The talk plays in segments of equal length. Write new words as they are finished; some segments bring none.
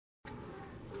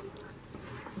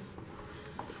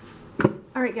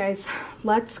All right guys,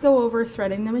 let's go over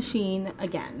threading the machine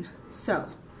again. So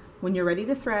when you're ready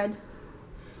to thread,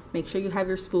 make sure you have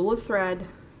your spool of thread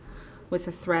with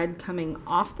the thread coming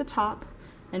off the top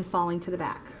and falling to the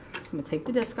back. So I'm going to take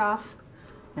the disc off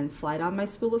and slide on my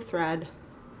spool of thread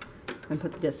and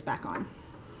put the disc back on.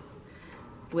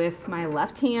 With my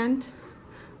left hand,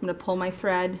 I'm going to pull my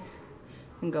thread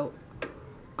and go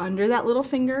under that little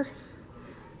finger,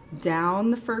 down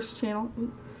the first channel,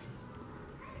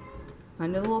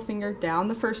 under the little finger, down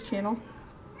the first channel.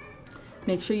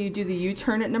 Make sure you do the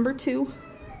U-turn at number 2.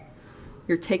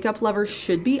 Your take-up lever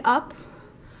should be up,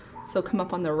 so come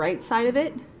up on the right side of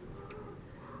it,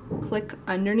 click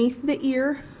underneath the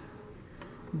ear,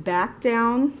 back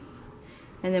down,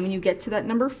 and then when you get to that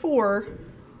number 4,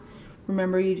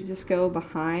 remember you just go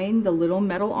behind the little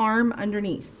metal arm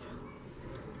underneath.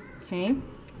 Okay?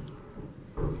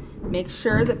 Make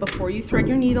sure that before you thread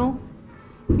your needle,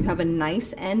 you have a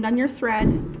nice end on your thread.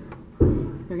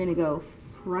 You're going to go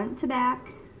front to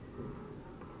back,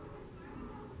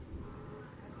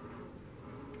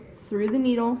 through the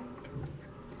needle,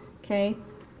 okay?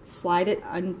 Slide it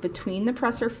on between the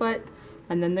presser foot,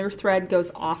 and then their thread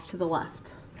goes off to the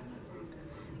left.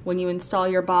 When you install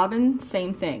your bobbin,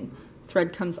 same thing.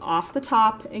 Thread comes off the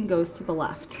top and goes to the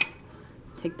left.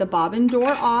 Take the bobbin door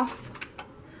off.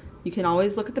 You can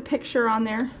always look at the picture on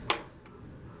there.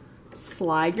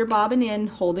 Slide your bobbin in,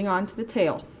 holding on to the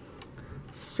tail.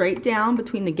 Straight down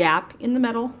between the gap in the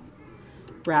metal,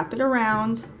 wrap it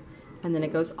around, and then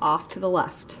it goes off to the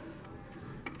left.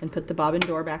 And put the bobbin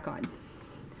door back on.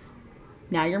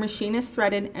 Now your machine is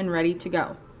threaded and ready to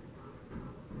go.